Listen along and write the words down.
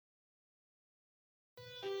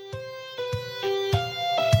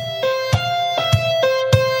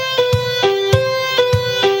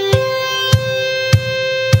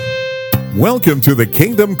Welcome to the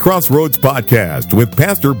Kingdom Crossroads Podcast with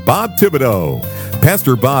Pastor Bob Thibodeau.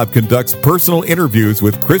 Pastor Bob conducts personal interviews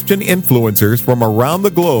with Christian influencers from around the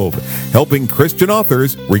globe, helping Christian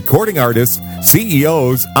authors, recording artists,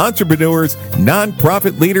 CEOs, entrepreneurs,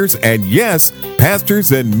 nonprofit leaders, and yes,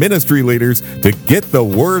 pastors and ministry leaders to get the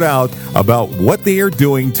word out about what they are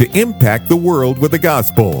doing to impact the world with the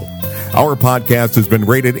gospel. Our podcast has been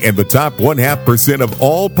rated in the top 0.5% of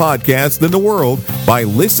all podcasts in the world by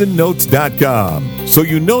listennotes.com, so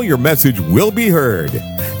you know your message will be heard.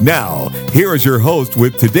 Now, here is your host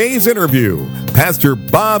with today's interview, Pastor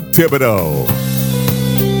Bob Thibodeau.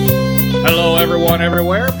 Hello, everyone,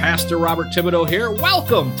 everywhere. Pastor Robert Thibodeau here.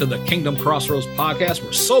 Welcome to the Kingdom Crossroads Podcast.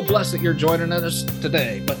 We're so blessed that you're joining us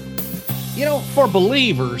today. But, for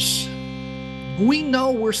believers, we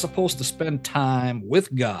know we're supposed to spend time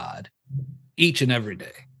with God each and every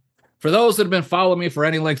day. For those that have been following me for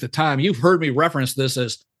any length of time, you've heard me reference this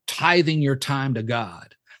as tithing your time to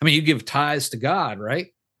God. I mean, you give tithes to God, right?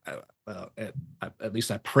 At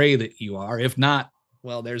least I pray that you are. If not,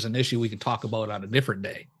 well, there's an issue we can talk about on a different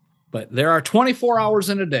day. But there are 24 hours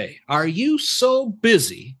in a day. Are you so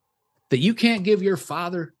busy that you can't give your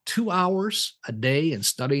Father 2 hours a day in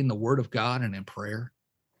studying the Word of God and in prayer?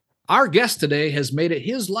 Our guest today has made it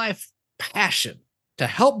his life passion to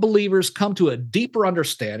help believers come to a deeper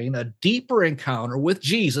understanding, a deeper encounter with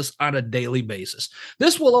Jesus on a daily basis.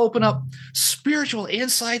 This will open up spiritual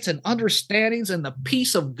insights and understandings and the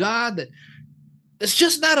peace of God that it's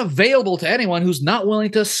just not available to anyone who's not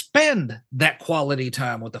willing to spend that quality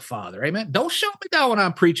time with the Father. Amen. Don't shout me down when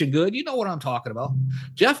I'm preaching good. You know what I'm talking about.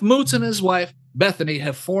 Jeff Moots and his wife, Bethany,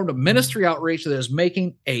 have formed a ministry outreach that is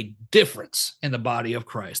making a difference in the body of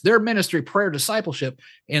Christ. Their ministry, Prayer Discipleship,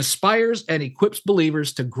 inspires and equips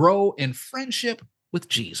believers to grow in friendship with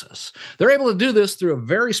Jesus. They're able to do this through a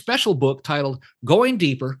very special book titled Going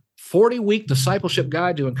Deeper, 40-week discipleship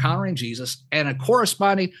guide to encountering Jesus, and a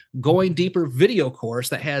corresponding Going Deeper video course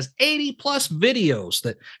that has 80-plus videos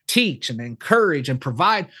that teach and encourage and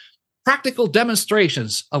provide practical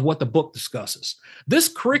demonstrations of what the book discusses. This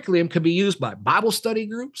curriculum can be used by Bible study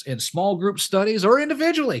groups, in small group studies, or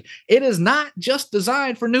individually. It is not just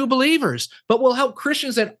designed for new believers, but will help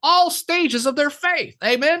Christians at all stages of their faith.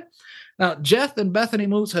 Amen? Now, Jeff and Bethany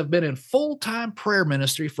Moots have been in full-time prayer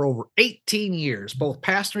ministry for over 18 years, both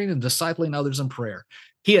pastoring and discipling others in prayer.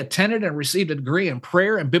 He attended and received a degree in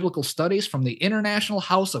prayer and biblical studies from the International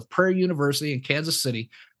House of Prayer University in Kansas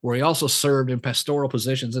City, where he also served in pastoral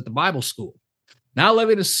positions at the Bible School. Now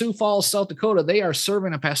living in Sioux Falls, South Dakota, they are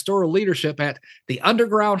serving in pastoral leadership at the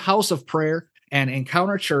Underground House of Prayer and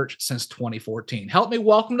Encounter Church since 2014. Help me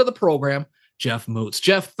welcome to the program, Jeff Moots.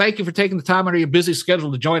 Jeff, thank you for taking the time out of your busy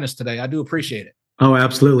schedule to join us today. I do appreciate it. Oh,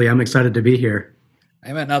 absolutely. I'm excited to be here.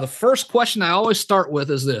 Amen. Now, the first question I always start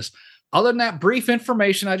with is this. Other than that brief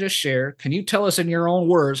information I just shared, can you tell us in your own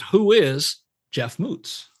words, who is Jeff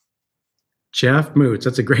Moots? Jeff Moots.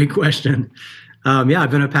 That's a great question.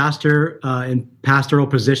 I've been a pastor in pastoral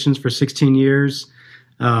positions for 16 years.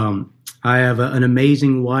 I have an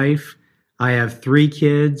amazing wife. I have 3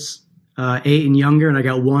 kids, 8 and younger, and I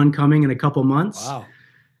got 1 coming in a couple months. Wow.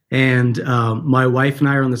 And my wife and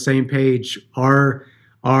I are on the same page.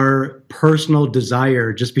 Our personal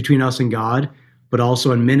desire, just between us and God, but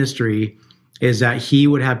also in ministry, is that he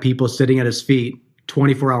would have people sitting at his feet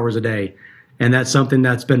 24 hours a day. And that's something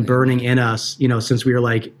that's been burning in us, since we were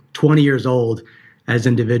like 20 years old as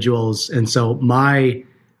individuals. And so my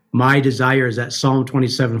desire is that Psalm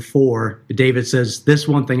 27:4, David says, "This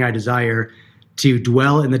one thing I desire, to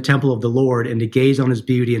dwell in the temple of the Lord and to gaze on his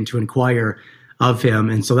beauty and to inquire of him."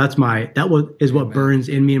 And so that is what burns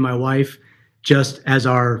in me and my wife, just as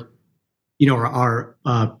our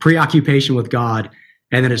preoccupation with God.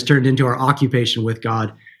 And then it's turned into our occupation with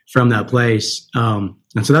God from that place. And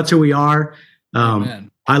so that's who we are.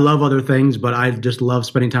 I love other things, but I just love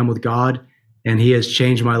spending time with God, and he has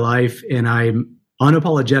changed my life. And I'm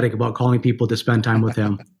unapologetic about calling people to spend time with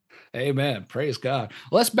him. Amen. Praise God.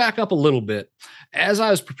 Let's back up a little bit. As I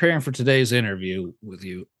was preparing for today's interview with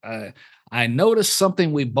you, I noticed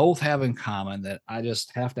something we both have in common that I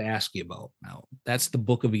just have to ask you about. Now, that's the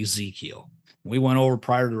book of Ezekiel. We went over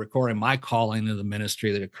prior to recording my calling into the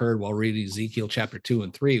ministry that occurred while reading Ezekiel chapter 2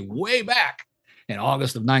 and 3 way back in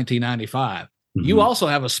August of 1995. Mm-hmm. You also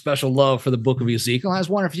have a special love for the book of Ezekiel. I was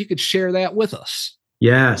wondering if you could share that with us.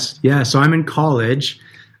 Yes. Yeah. So I'm in college.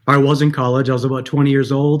 I was in college. I was about 20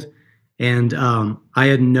 years old. And I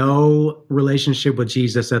had no relationship with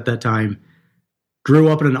Jesus at that time. Grew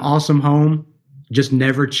up in an awesome home, just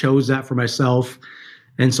never chose that for myself.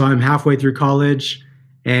 And so I'm halfway through college,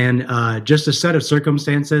 and just a set of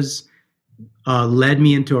circumstances led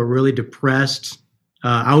me into a really depressed,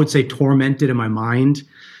 I would say tormented in my mind.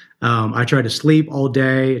 I tried to sleep all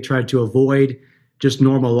day. I tried to avoid just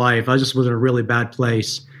normal life. I just was in a really bad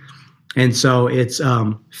place. And so it's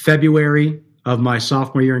February of my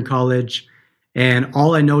sophomore year in college, and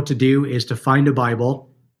all I know to do is to find a Bible,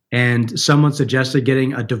 and someone suggested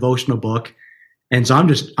getting a devotional book. And so I'm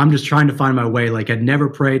just trying to find my way. Like, I'd never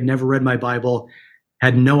prayed, never read my Bible,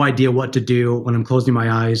 had no idea what to do when I'm closing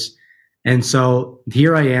my eyes. And so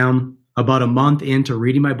here I am about a month into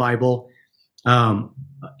reading my Bible. And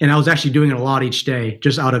I was actually doing it a lot each day,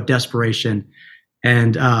 just out of desperation.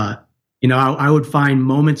 And, I would find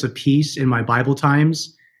moments of peace in my Bible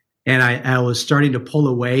times. And I was starting to pull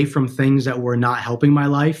away from things that were not helping my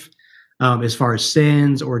life, as far as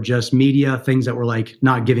sins or just media, things that were like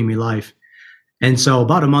not giving me life. And so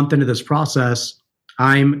about a month into this process,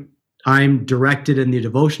 I'm directed in the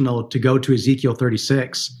devotional to go to Ezekiel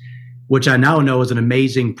 36, which I now know is an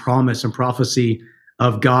amazing promise and prophecy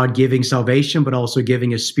of God giving salvation, but also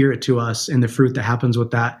giving his spirit to us and the fruit that happens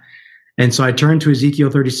with that. And so I turned to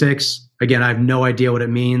Ezekiel 36. Again, I have no idea what it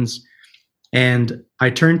means. And I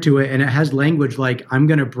turned to it, and it has language like, I'm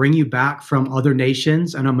going to bring you back from other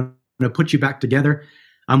nations, and I'm going to put you back together.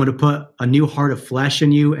 I'm going to put a new heart of flesh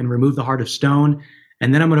in you and remove the heart of stone.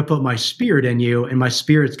 And then I'm going to put my spirit in you, and my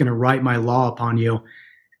spirit's going to write my law upon you.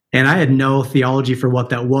 And I had no theology for what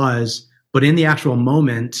that was. But in the actual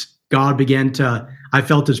moment, God began I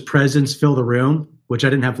felt his presence fill the room, which I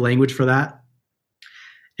didn't have language for that.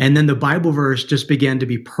 And then the Bible verse just began to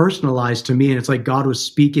be personalized to me. And it's like God was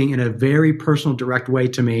speaking in a very personal, direct way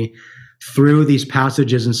to me through these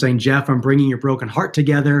passages and saying, Jeff, I'm bringing your broken heart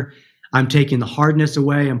together. I'm taking the hardness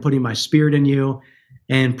away. I'm putting my spirit in you.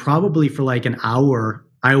 And probably for like an hour,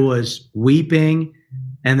 I was weeping.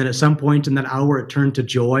 And then at some point in that hour, it turned to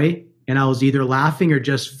joy. And I was either laughing or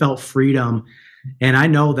just felt freedom. And I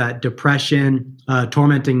know that depression,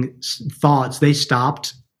 tormenting thoughts, they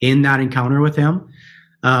stopped in that encounter with him.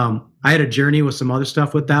 I had a journey with some other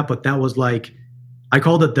stuff with that, but that was like, I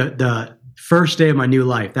called it the first day of my new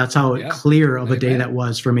life. That's how clear of a day that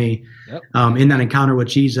was for me. In that encounter with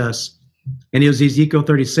Jesus. And it was Ezekiel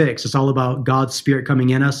 36. It's all about God's spirit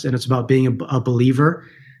coming in us, and it's about being a believer.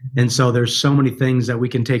 And so there's so many things that we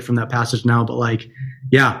can take from that passage now, but like,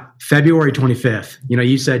 February 25th,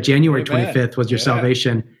 you said January 25th was your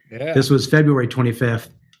salvation. Yeah. This was February 25th.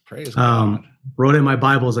 Praise God. Wrote it in my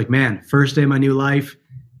Bible. I was like, man, first day of my new life.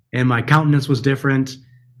 And my countenance was different.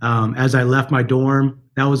 As I left my dorm,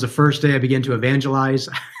 that was the first day I began to evangelize.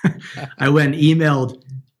 I went and emailed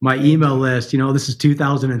my email list. This is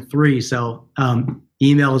 2003. So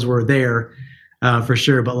emails were there for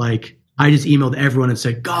sure. But like, I just emailed everyone and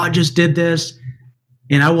said, God just did this.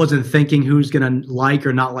 And I wasn't thinking who's going to like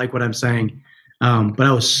or not like what I'm saying. But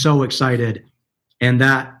I was so excited. And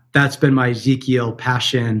that's been my Ezekiel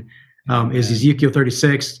passion, is Ezekiel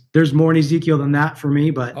 36. There's more in Ezekiel than that for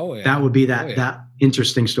me, but that would be that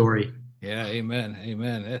interesting story. Yeah. Amen.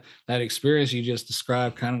 Amen. That experience you just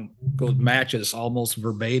described kind of matches almost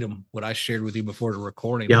verbatim what I shared with you before the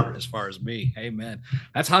recording as far as me. Amen.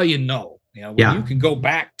 That's how you know, when you can go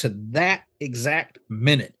back to that exact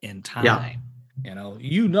minute in time. Yeah.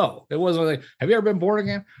 It wasn't like, have you ever been born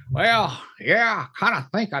again? Well, yeah, kind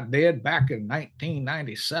of think I did back in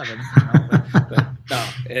 1997.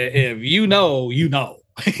 But if you know.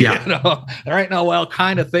 Yeah. There ain't no, well,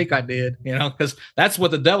 kind of think I did, because that's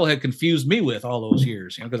what the devil had confused me with all those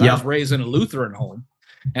years, because I was raised in a Lutheran home.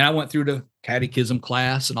 And I went through the catechism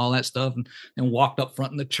class and all that stuff, and walked up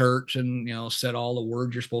front in the church and, said all the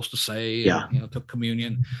words you're supposed to say, and, took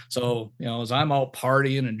communion. So, as I'm all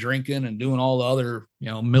partying and drinking and doing all the other,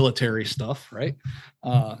 military stuff, right?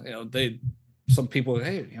 Some people,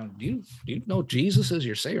 hey, do you know Jesus is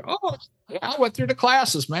your Savior? Oh, yeah, I went through the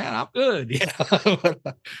classes, man. I'm good.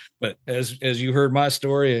 But as you heard my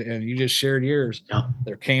story and you just shared yours,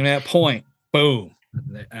 there came that point, boom.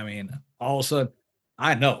 I mean, all of a sudden,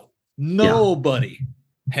 I know nobody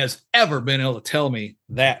has ever been able to tell me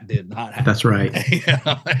that did not happen. That's right.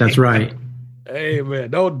 That's right. Amen.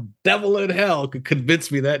 No devil in hell could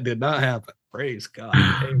convince me that did not happen. Praise God.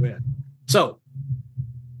 Amen. So,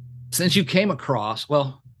 since you came across,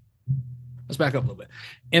 let's back up a little bit.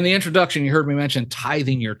 In the introduction, you heard me mention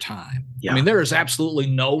tithing your time. Yeah. I mean, there is absolutely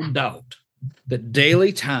no doubt that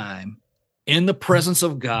daily time in the presence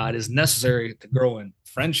of God is necessary to grow in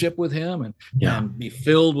friendship with him and be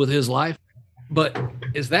filled with his life. But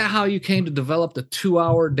is that how you came to develop the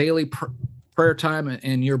 2-hour daily prayer time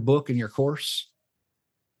in your book and your course?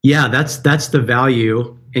 Yeah, that's the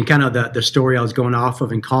value, and kind of the story I was going off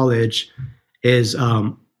of in college is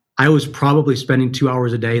I was probably spending 2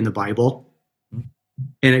 hours a day in the Bible.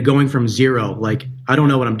 and it going from zero, like, I don't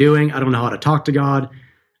know what I'm doing. I don't know how to talk to God.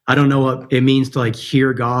 I don't know what it means to like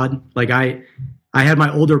hear God. Like I had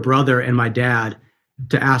my older brother and my dad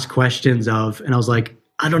to ask questions of, and I was like,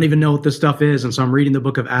 I don't even know what this stuff is. And so I'm reading the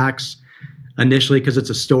book of Acts initially because it's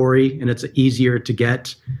a story and it's easier to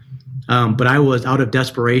get. But I was out of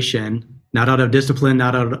desperation, not out of discipline,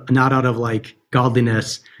 not out of like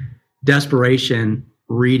godliness, desperation,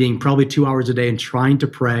 reading probably 2 hours a day and trying to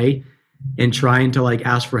pray and trying to like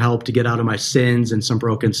ask for help to get out of my sins and some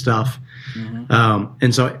broken stuff. Mm-hmm.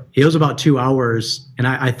 And so it was about 2 hours. And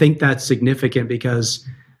I think that's significant because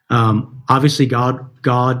obviously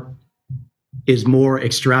God is more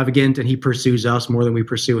extravagant and he pursues us more than we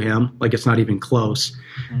pursue him. Like it's not even close.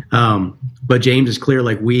 Mm-hmm. But James is clear,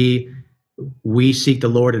 like we seek the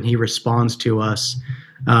Lord and he responds to us.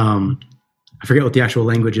 I forget what the actual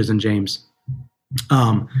language is in James.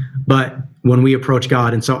 But when we approach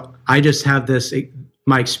God, and so I just have this,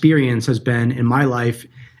 my experience has been in my life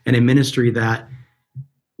and in ministry that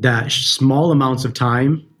small amounts of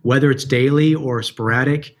time, whether it's daily or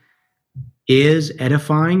sporadic, is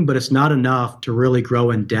edifying, but it's not enough to really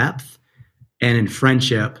grow in depth and in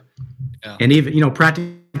friendship. Yeah. And even,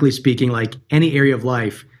 practically speaking, like any area of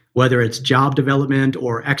life, whether it's job development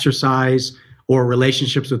or exercise or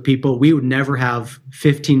relationships with people, we would never have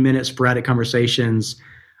 15-minute sporadic conversations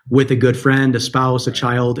with a good friend, a spouse, a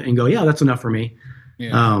child, and go, yeah, that's enough for me.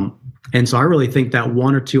 Yeah. And so I really think that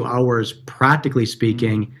 1 or 2 hours, practically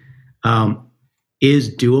speaking,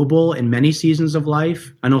 is doable in many seasons of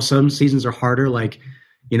life. I know some seasons are harder, like,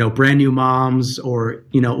 brand new moms or,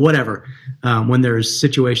 whatever. When there's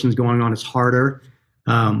situations going on, it's harder.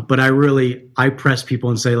 But I press people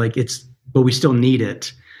and say like, but we still need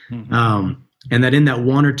it. Mm-hmm. And that in that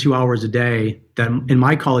 1 or 2 hours a day, that in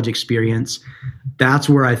my college experience, that's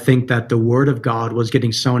where I think that the word of God was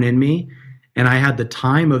getting sown in me. And I had the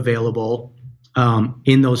time available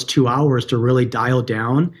in those 2 hours to really dial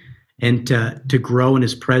down and to grow in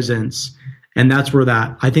his presence. And that's where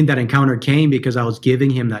I think that encounter came because I was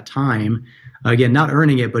giving him that time. Again, not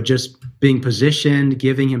earning it, but just being positioned,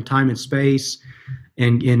 giving him time and space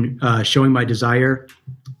and showing my desire.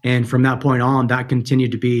 And from that point on, that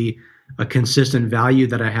continued to be a consistent value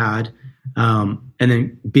that I had. And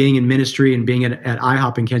then being in ministry and being at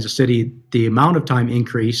IHOP in Kansas City, the amount of time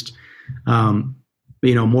increased,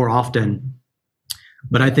 more often.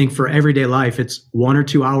 But I think for everyday life, it's 1 or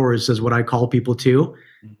 2 hours is what I call people to.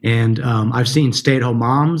 And I've seen stay-at-home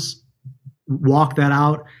moms walk that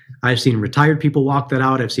out. I've seen retired people walk that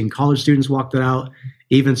out. I've seen college students walk that out,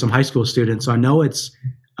 even some high school students. So I know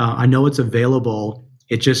it's available.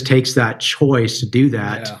 It just takes that choice to do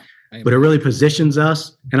that. Yeah. But it really positions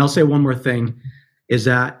us. And I'll say one more thing is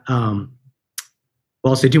that,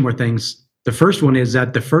 I'll say two more things. The first one is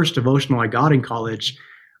that the first devotional I got in college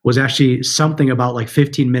was actually something about like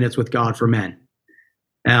 15 minutes with God for men.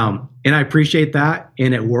 And I appreciate that.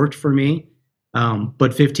 And it worked for me.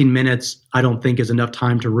 But 15 minutes, I don't think is enough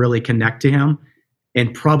time to really connect to him.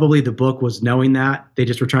 And probably the book was knowing that. They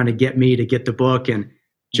just were trying to get me to get the book and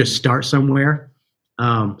just start somewhere.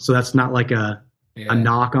 So that's not like a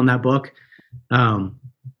knock on that book.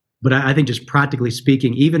 But I think just practically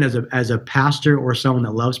speaking, even as a pastor or someone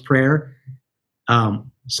that loves prayer,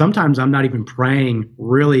 sometimes I'm not even praying,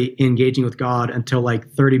 really engaging with God until like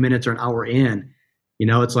 30 minutes or an hour in.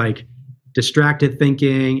 It's like distracted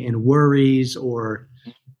thinking and worries, or,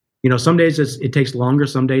 some days it takes longer.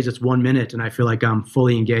 Some days it's 1 minute and I feel like I'm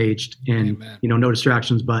fully engaged and, no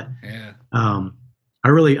distractions. But I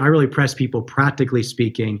really press people, practically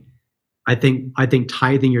speaking. I think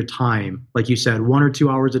tithing your time, like you said, 1 or 2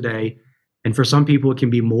 hours a day. And for some people, it can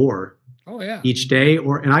be more each day.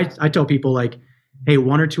 And I tell people like, hey,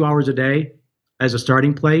 1 or 2 hours a day as a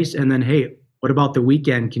starting place. And then, hey, what about the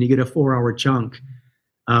weekend? Can you get a 4-hour chunk?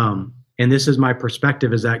 And this is my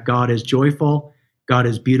perspective, is that God is joyful, God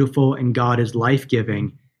is beautiful, and God is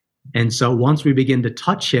life-giving. And so once we begin to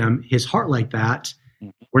touch his heart like that,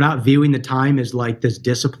 we're not viewing the time as like this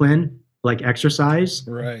discipline, like exercise.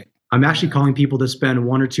 Right. I'm actually calling people to spend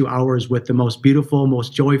 1 or 2 hours with the most beautiful,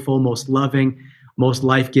 most joyful, most loving, most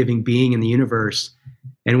life-giving being in the universe.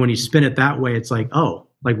 And when you spin it that way, it's like, oh,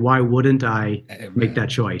 like, why wouldn't I make that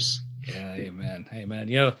choice? Yeah. Amen.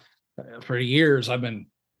 Amen. For years I've been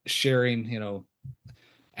sharing,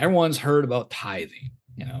 everyone's heard about tithing,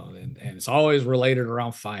 and it's always related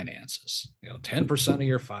around finances, 10% of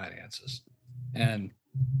your finances. And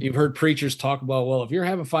you've heard preachers talk about, well, if you're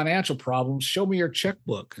having financial problems, show me your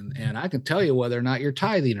checkbook. And I can tell you whether or not you're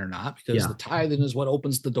tithing or not, because the tithing is what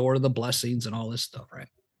opens the door to the blessings and all this stuff. Right.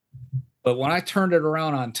 But when I turned it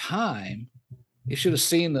around on time, you should have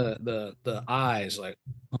seen the eyes like,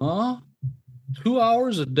 huh? 2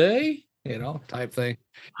 hours a day, type thing.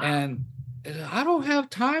 And I don't have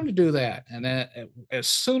time to do that. And then as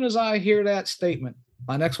soon as I hear that statement,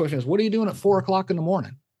 my next question is, what are you doing at 4 o'clock in the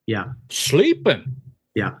morning? Yeah. Sleeping.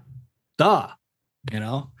 Yeah. Duh.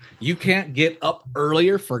 You can't get up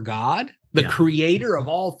earlier for God, the creator of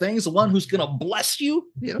all things, the one who's going to bless you.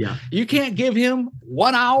 You can't give him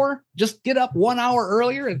 1 hour, just get up 1 hour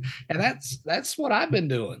earlier. And that's what I've been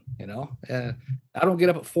doing, I don't get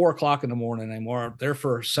up at 4 o'clock in the morning anymore. There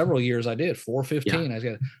for several years I did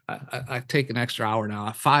 4:15. I take an extra hour now.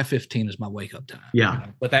 5:15 is my wake up time. Yeah.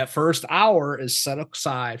 But that first hour is set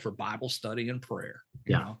aside for Bible study and prayer.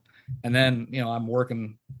 And then, I'm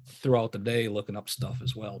working throughout the day, looking up stuff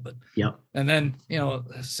as well. But and then,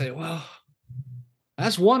 I say, well,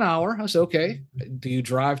 that's 1 hour. I say, okay. Do you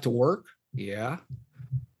drive to work? Yeah.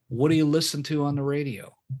 What do you listen to on the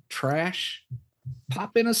radio? Trash?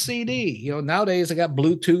 Pop in a CD. Nowadays I got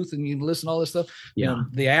Bluetooth and you can listen to all this stuff.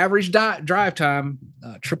 The average drive time,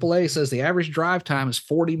 AAA says the average drive time is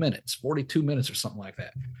 40 minutes, 42 minutes or something like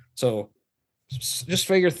that. So just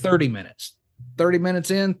figure 30 minutes. 30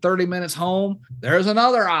 minutes in, 30 minutes home. There's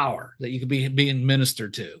another hour that you could be being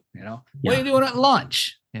ministered to. What are you doing at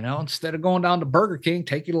lunch? Instead of going down to Burger King,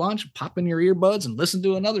 take your lunch, pop in your earbuds and listen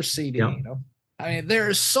to another CD. There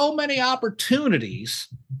are so many opportunities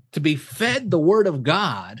to be fed the word of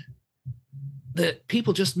God that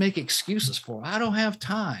people just make excuses for. I don't have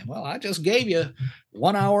time. Well, I just gave you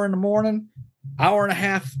 1 hour in the morning, hour and a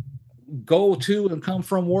half go to and come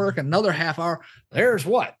from work, another half hour. There's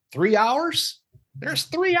 3 hours? There's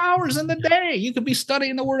 3 hours in the day. You could be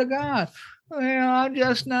studying the word of God. Well, I'm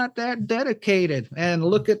just not that dedicated. And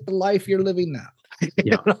look at the life you're living now.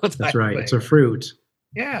 That's right. It's a fruit.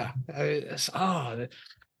 Yeah.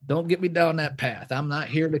 Don't get me down that path. I'm not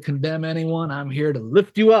here to condemn anyone. I'm here to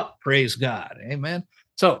lift you up. Praise God. Amen.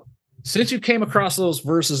 So since you came across those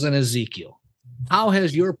verses in Ezekiel, how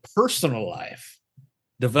has your personal life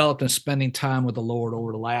developed in spending time with the Lord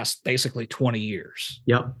over the last basically 20 years?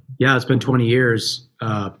 Yep. Yeah, it's been 20 years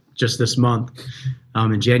just this month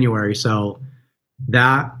in January. So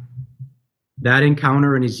that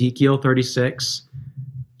encounter in Ezekiel 36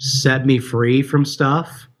 set me free from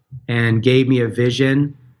stuff and gave me a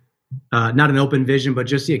vision, not an open vision, but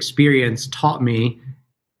just the experience taught me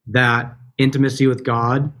that intimacy with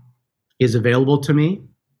God is available to me.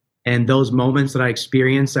 And those moments that I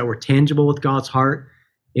experienced that were tangible with God's heart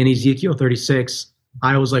in Ezekiel 36,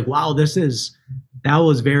 I was like, wow, that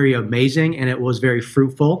was very amazing. And it was very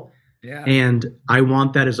fruitful. Yeah. And I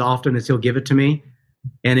want that as often as he'll give it to me.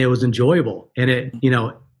 And it was enjoyable. And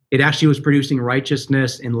it actually was producing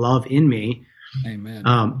righteousness and love in me. Amen.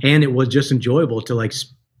 And it was just enjoyable to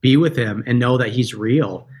be with him and know that he's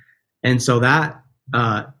real. And so that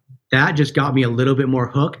just got me a little bit more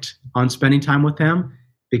hooked on spending time with him,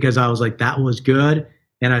 because I was like, that was good.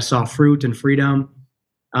 And I saw fruit and freedom.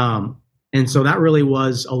 And so that really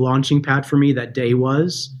was a launching pad for me. That day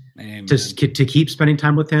was to keep spending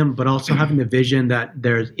time with him, but also having the vision that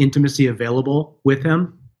there's intimacy available with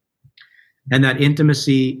him. And that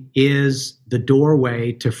intimacy is the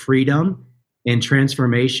doorway to freedom and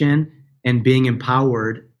transformation and being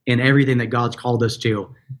empowered in everything that God's called us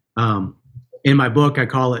to. In my book, I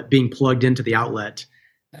call it being plugged into the outlet,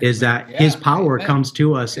 is that his power comes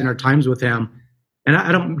to us in our times with him. And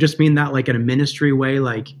I don't just mean that like in a ministry way,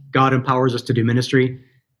 like God empowers us to do ministry.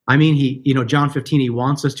 I mean, John 15, he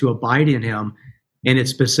wants us to abide in him. And it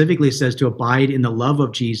specifically says to abide in the love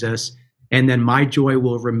of Jesus. And then my joy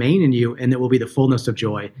will remain in you, and it will be the fullness of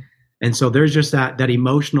joy. And so there's just that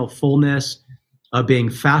emotional fullness of being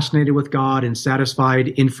fascinated with God and satisfied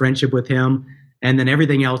in friendship with him. And then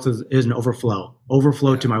everything else is an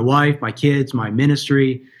overflow to my wife, my kids, my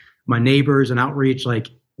ministry, my neighbors and outreach.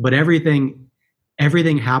 But everything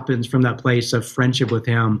happens from that place of friendship with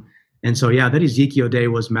him. And so, that Ezekiel day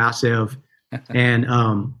was massive. And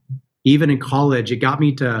even in college, it got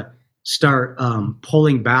me to start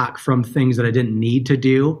pulling back from things that I didn't need to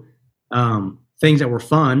do, things that were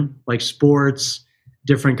fun, like sports,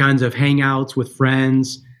 different kinds of hangouts with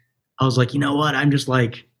friends. I was like, you know what? I'm just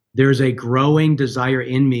like, there's a growing desire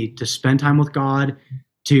in me to spend time with God,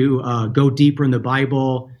 to go deeper in the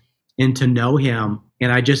Bible and to know him.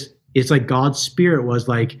 And it's like God's spirit was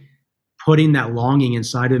like putting that longing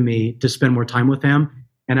inside of me to spend more time with him.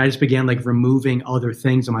 And I just began removing other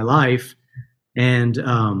things in my life. And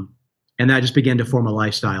that just began to form a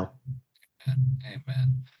lifestyle.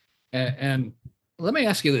 Amen. And let me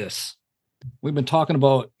ask you this. We've been talking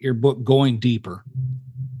about your book, Going Deeper.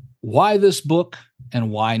 Why this book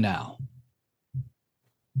and why now?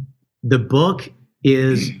 The book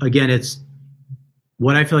is, again, it's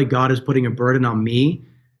what I feel like God is putting a burden on me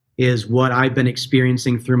is what I've been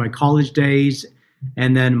experiencing through my college days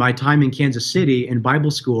and then my time in Kansas City in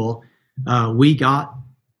Bible school.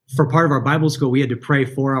 For part of our Bible school, we had to pray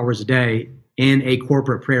 4 hours a day in a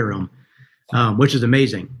corporate prayer room, which is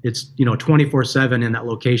amazing. It's 24/7 in that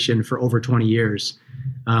location for over 20 years.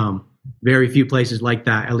 Very few places like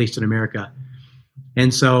that, at least in America.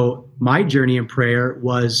 And so my journey in prayer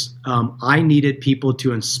was I needed people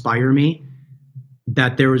to inspire me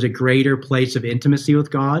that there was a greater place of intimacy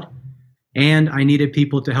with God. And I needed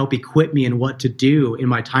people to help equip me in what to do in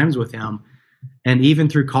my times with him. And even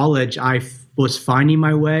through college, I was finding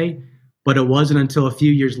my way, but it wasn't until a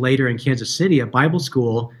few years later in Kansas City at Bible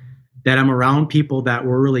school that I'm around people that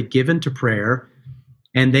were really given to prayer,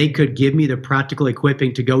 and they could give me the practical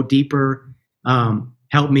equipping to go deeper,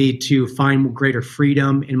 help me to find greater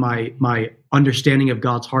freedom in my understanding of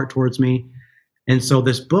God's heart towards me. And so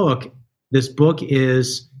this book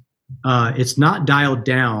is, it's not dialed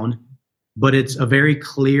down, but it's a very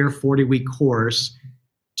clear 40-week course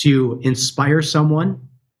to inspire someone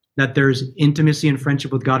that there's intimacy and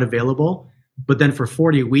friendship with God available, but then for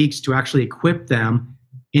 40 weeks to actually equip them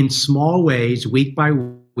in small ways, week by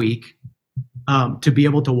week, to be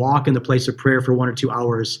able to walk in the place of prayer for 1 or 2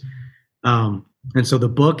 hours. And so the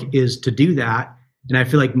book is to do that. And I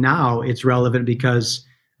feel like now it's relevant because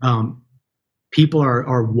people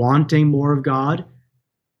are wanting more of God,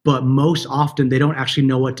 but most often they don't actually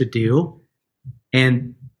know what to do.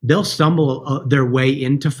 And they'll stumble their way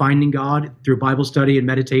into finding God through Bible study and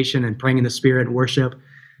meditation and praying in the Spirit and worship.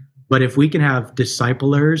 But if we can have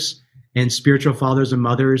disciplers and spiritual fathers and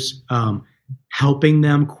mothers helping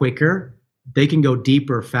them quicker, they can go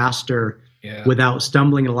deeper, faster, without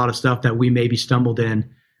stumbling in a lot of stuff that we maybe stumbled in,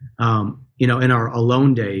 in our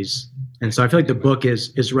alone days. And so I feel like the book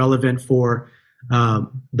is relevant for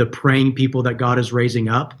the praying people that God is raising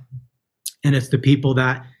up. And it's the people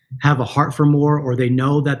that have a heart for more, or they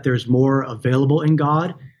know that there's more available in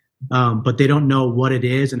God, but they don't know what it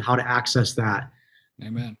is and how to access that.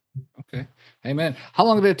 Amen. Okay. Amen. How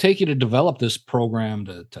long did it take you to develop this program,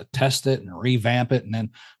 to test it and revamp it and then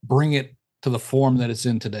bring it to the form that it's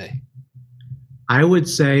in today? I would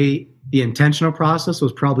say the intentional process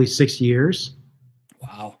was probably 6 years.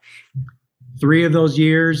 Wow. 3 of those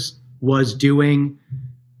years was doing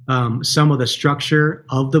some of the structure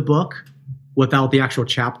of the book without the actual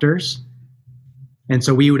chapters. And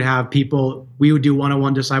so we would do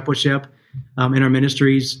one-on-one discipleship in our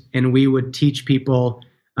ministries, and we would teach people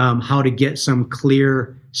how to get some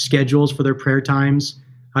clear schedules for their prayer times,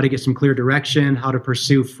 how to get some clear direction, how to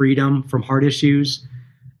pursue freedom from heart issues.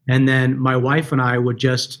 And then my wife and I would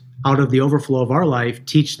just, out of the overflow of our life,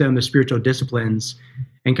 teach them the spiritual disciplines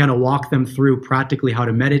and kind of walk them through practically how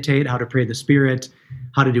to meditate, how to pray the Spirit,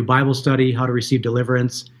 how to do Bible study, how to receive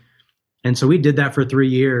deliverance. And so we did that for 3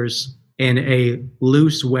 years in a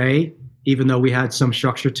loose way, even though we had some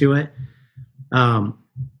structure to it.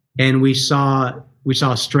 And we saw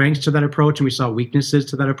strengths to that approach, and we saw weaknesses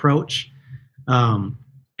to that approach. And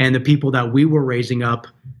the people that we were raising up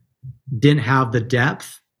didn't have the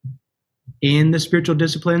depth in the spiritual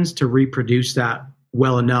disciplines to reproduce that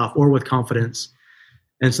well enough or with confidence.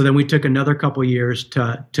 And so then we took another couple of years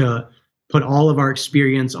to put all of our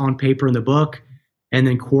experience on paper in the book, and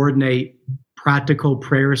then coordinate practical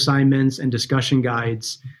prayer assignments and discussion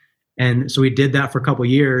guides. And so we did that for a couple of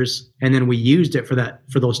years, and then we used it for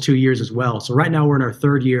those 2 years as well. So right now we're in our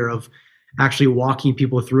 3rd year of actually walking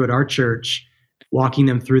people through at our church, walking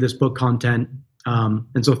them through this book content.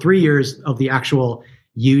 And so 3 years of the actual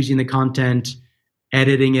using the content,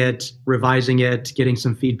 editing it, revising it, getting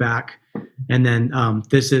some feedback. And then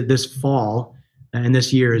this fall and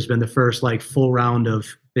this year has been the first full round of,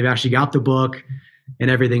 they've actually got the book and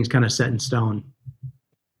everything's kind of set in stone.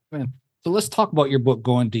 Man. So let's talk about your book,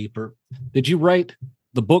 Going Deeper. Did you write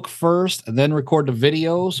the book first and then record the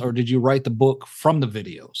videos, or did you write the book from the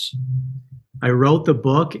videos? I wrote the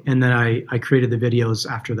book and then I created the videos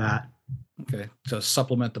after that. Okay. To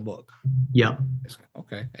supplement the book. Yep.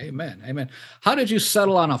 Okay. Amen. Amen. How did you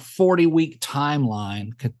settle on a 40-week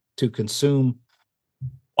timeline to consume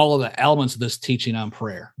all of the elements of this teaching on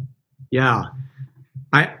prayer? Yeah.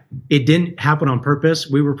 It didn't happen on purpose.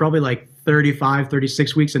 We were probably 35,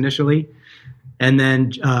 36 weeks initially. And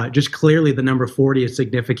then just clearly the number 40 is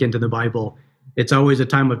significant in the Bible. It's always a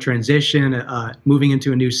time of transition, moving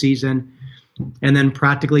into a new season. And then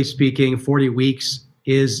practically speaking, 40 weeks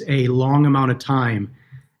is a long amount of time.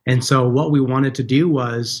 And so what we wanted to do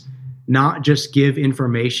was not just give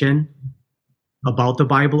information about the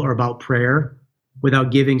Bible or about prayer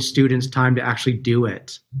without giving students time to actually do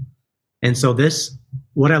it. And so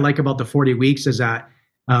what I like about the 40 weeks is that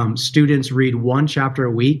students read one chapter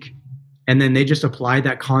a week, and then they just apply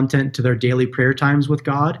that content to their daily prayer times with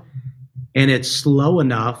God. And it's slow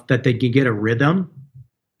enough that they can get a rhythm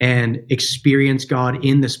and experience God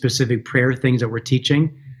in the specific prayer things that we're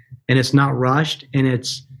teaching. And it's not rushed, and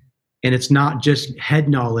it's not just head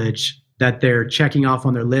knowledge that they're checking off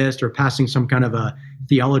on their list or passing some kind of a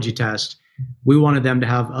theology test. We wanted them to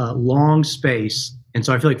have a long space. And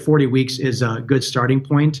so I feel like 40 weeks is a good starting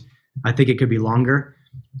point. I think it could be longer.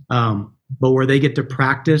 But where they get to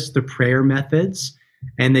practice the prayer methods,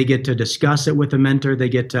 and they get to discuss it with a mentor, they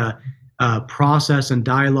get to process and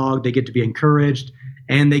dialogue, they get to be encouraged,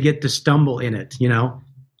 and they get to stumble in it.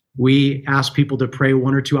 We ask people to pray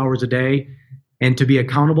 1 or 2 hours a day and to be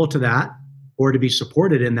accountable to that or to be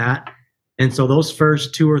supported in that. And so those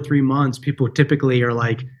first 2 or 3 months, people typically are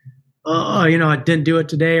like, oh, I didn't do it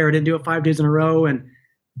today, or I didn't do it 5 days in a row. And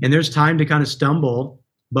there's time to kind of stumble.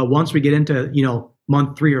 But once we get into,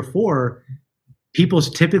 month 3 or 4, people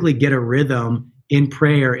typically get a rhythm in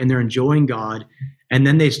prayer and they're enjoying God. And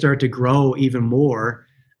then they start to grow even more.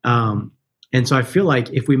 And so I feel like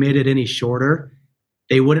if we made it any shorter,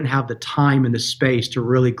 they wouldn't have the time and the space to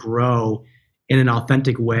really grow in an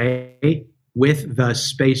authentic way, with the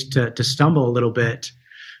space to stumble a little bit.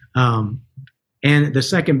 And the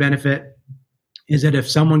second benefit is that if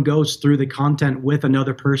someone goes through the content with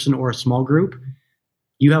another person or a small group,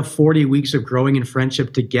 you have 40 weeks of growing in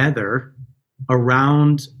friendship together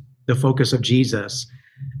around the focus of Jesus.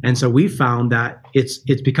 And so we found that it's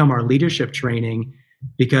become our leadership training,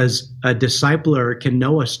 because a discipler can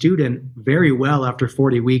know a student very well after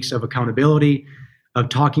 40 weeks of accountability, of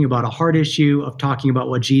talking about a hard issue, of talking about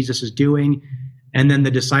what Jesus is doing. And then the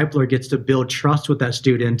discipler gets to build trust with that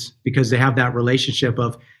student because they have that relationship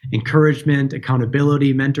of encouragement,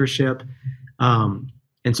 accountability, mentorship. And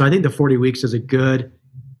so I think the 40 weeks is it's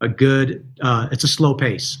a slow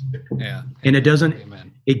pace. Yeah. And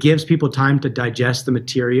Amen. It gives people time to digest the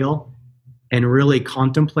material and really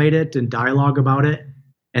contemplate it and dialogue about it,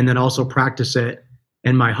 and then also practice it.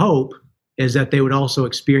 And my hope is that they would also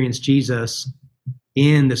experience Jesus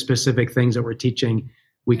in the specific things that we're teaching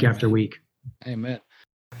week after week. Amen.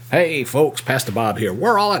 Hey folks, Pastor Bob here.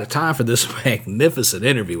 We're all out of time for this magnificent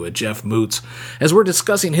interview with Jeff Moots as we're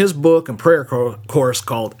discussing his book and prayer course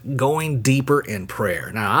called Going Deeper in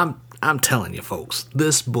Prayer. Now, I'm telling you folks,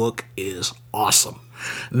 this book is awesome.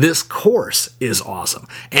 This course is awesome.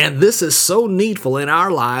 And this is so needful in our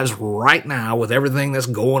lives right now with everything that's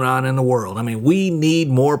going on in the world. I mean, we need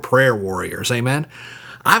more prayer warriors. Amen.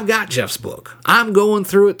 I've got Jeff's book. I'm going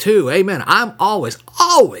through it too. Amen. I'm always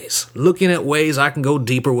looking at ways I can go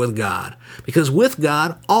deeper with God. Because with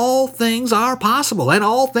God, all things are possible. And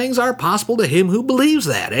all things are possible to him who believes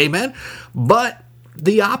that. Amen. But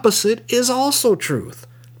the opposite is also truth.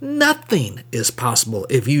 Nothing is possible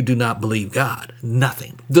if you do not believe God.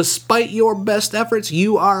 Nothing. Despite your best efforts,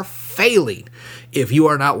 you are failing if you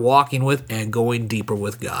are not walking with and going deeper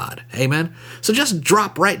with God. Amen? So just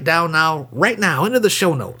drop right now into the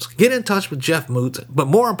show notes. Get in touch with Jeff Moots, but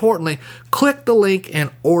more importantly, click the link and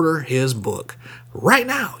order his book. Right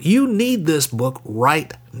now. You need this book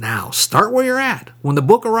right now. Start where you're at. When the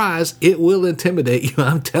book arrives, it will intimidate you.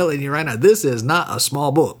 I'm telling you right now, this is not a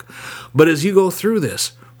small book. But as you go through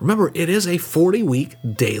this, remember, it is a 40-week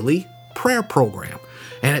daily prayer program,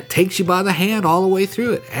 and it takes you by the hand all the way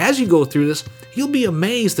through it. As you go through this, you'll be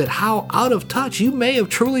amazed at how out of touch you may have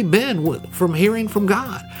truly been from hearing from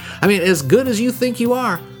God. I mean, as good as you think you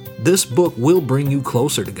are, this book will bring you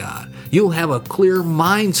closer to God. You'll have a clear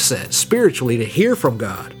mindset spiritually to hear from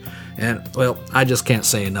God. And, well, I just can't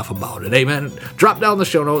say enough about it. Amen. Drop down the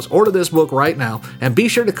show notes, order this book right now, and be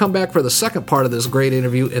sure to come back for the second part of this great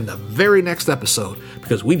interview in the very next episode,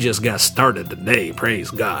 because we just got started today. Praise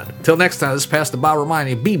God. Till next time, this is Pastor Bob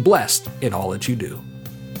reminding you, be blessed in all that you do.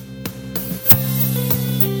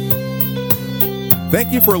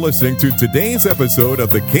 Thank you for listening to today's episode of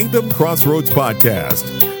the Kingdom Crossroads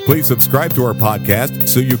Podcast. Please subscribe to our podcast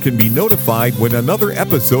so you can be notified when another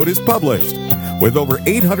episode is published. With over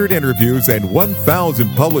 800 interviews and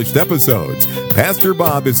 1,000 published episodes, Pastor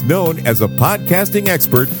Bob is known as a podcasting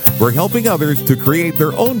expert for helping others to create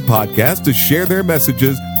their own podcast to share their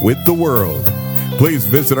messages with the world. Please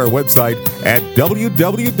visit our website at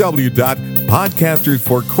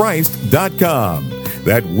www.podcastersforchrist.com.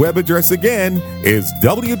 That web address again is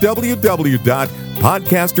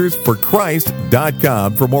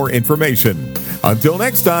www.podcastersforchrist.com for more information. Until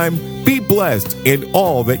next time, be blessed in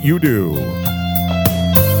all that you do.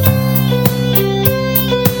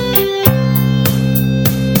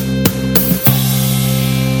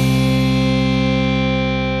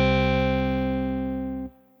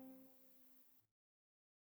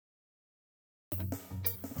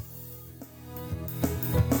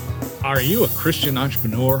 Are you a Christian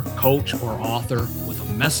entrepreneur, coach, or author with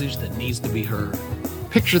a message that needs to be heard?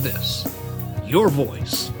 Picture this: your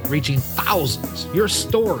voice reaching thousands, your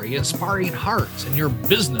story inspiring hearts, and your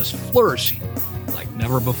business flourishing like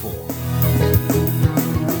never before.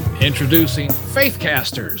 Introducing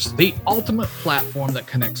Faithcasters, the ultimate platform that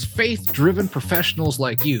connects faith-driven professionals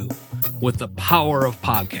like you with the power of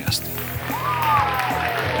podcasting.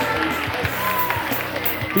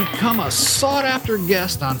 Become a sought-after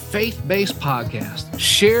guest on faith-based podcasts.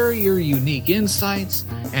 Share your unique insights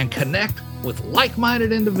and connect with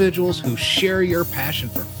like-minded individuals who share your passion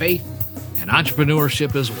for faith and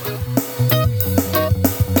entrepreneurship as well.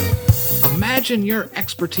 Imagine your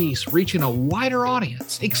expertise reaching a wider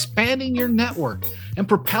audience, expanding your network, and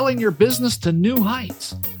propelling your business to new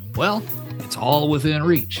heights. Well, it's all within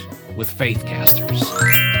reach with Faithcasters.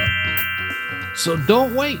 So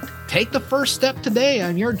don't wait. Take the first step today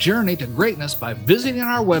on your journey to greatness by visiting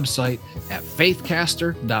our website at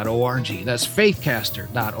faithcaster.org. That's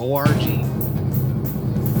faithcaster.org.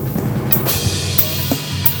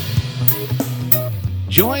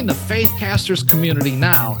 Join the Faithcasters community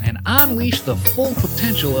now and unleash the full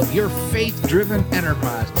potential of your faith-driven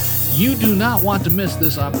enterprise. You do not want to miss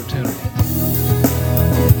this opportunity.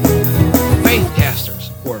 Faithcasters,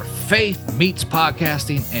 where faith meets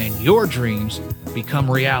podcasting and your dreams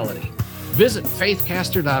become reality. Visit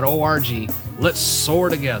faithcaster.org. Let's soar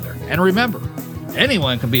together. And remember,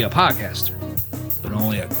 anyone can be a podcaster, but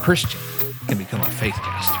only a Christian can become a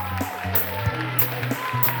Faithcaster.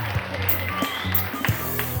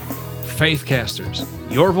 Faithcasters,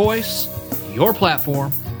 your voice, your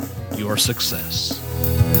platform, your success.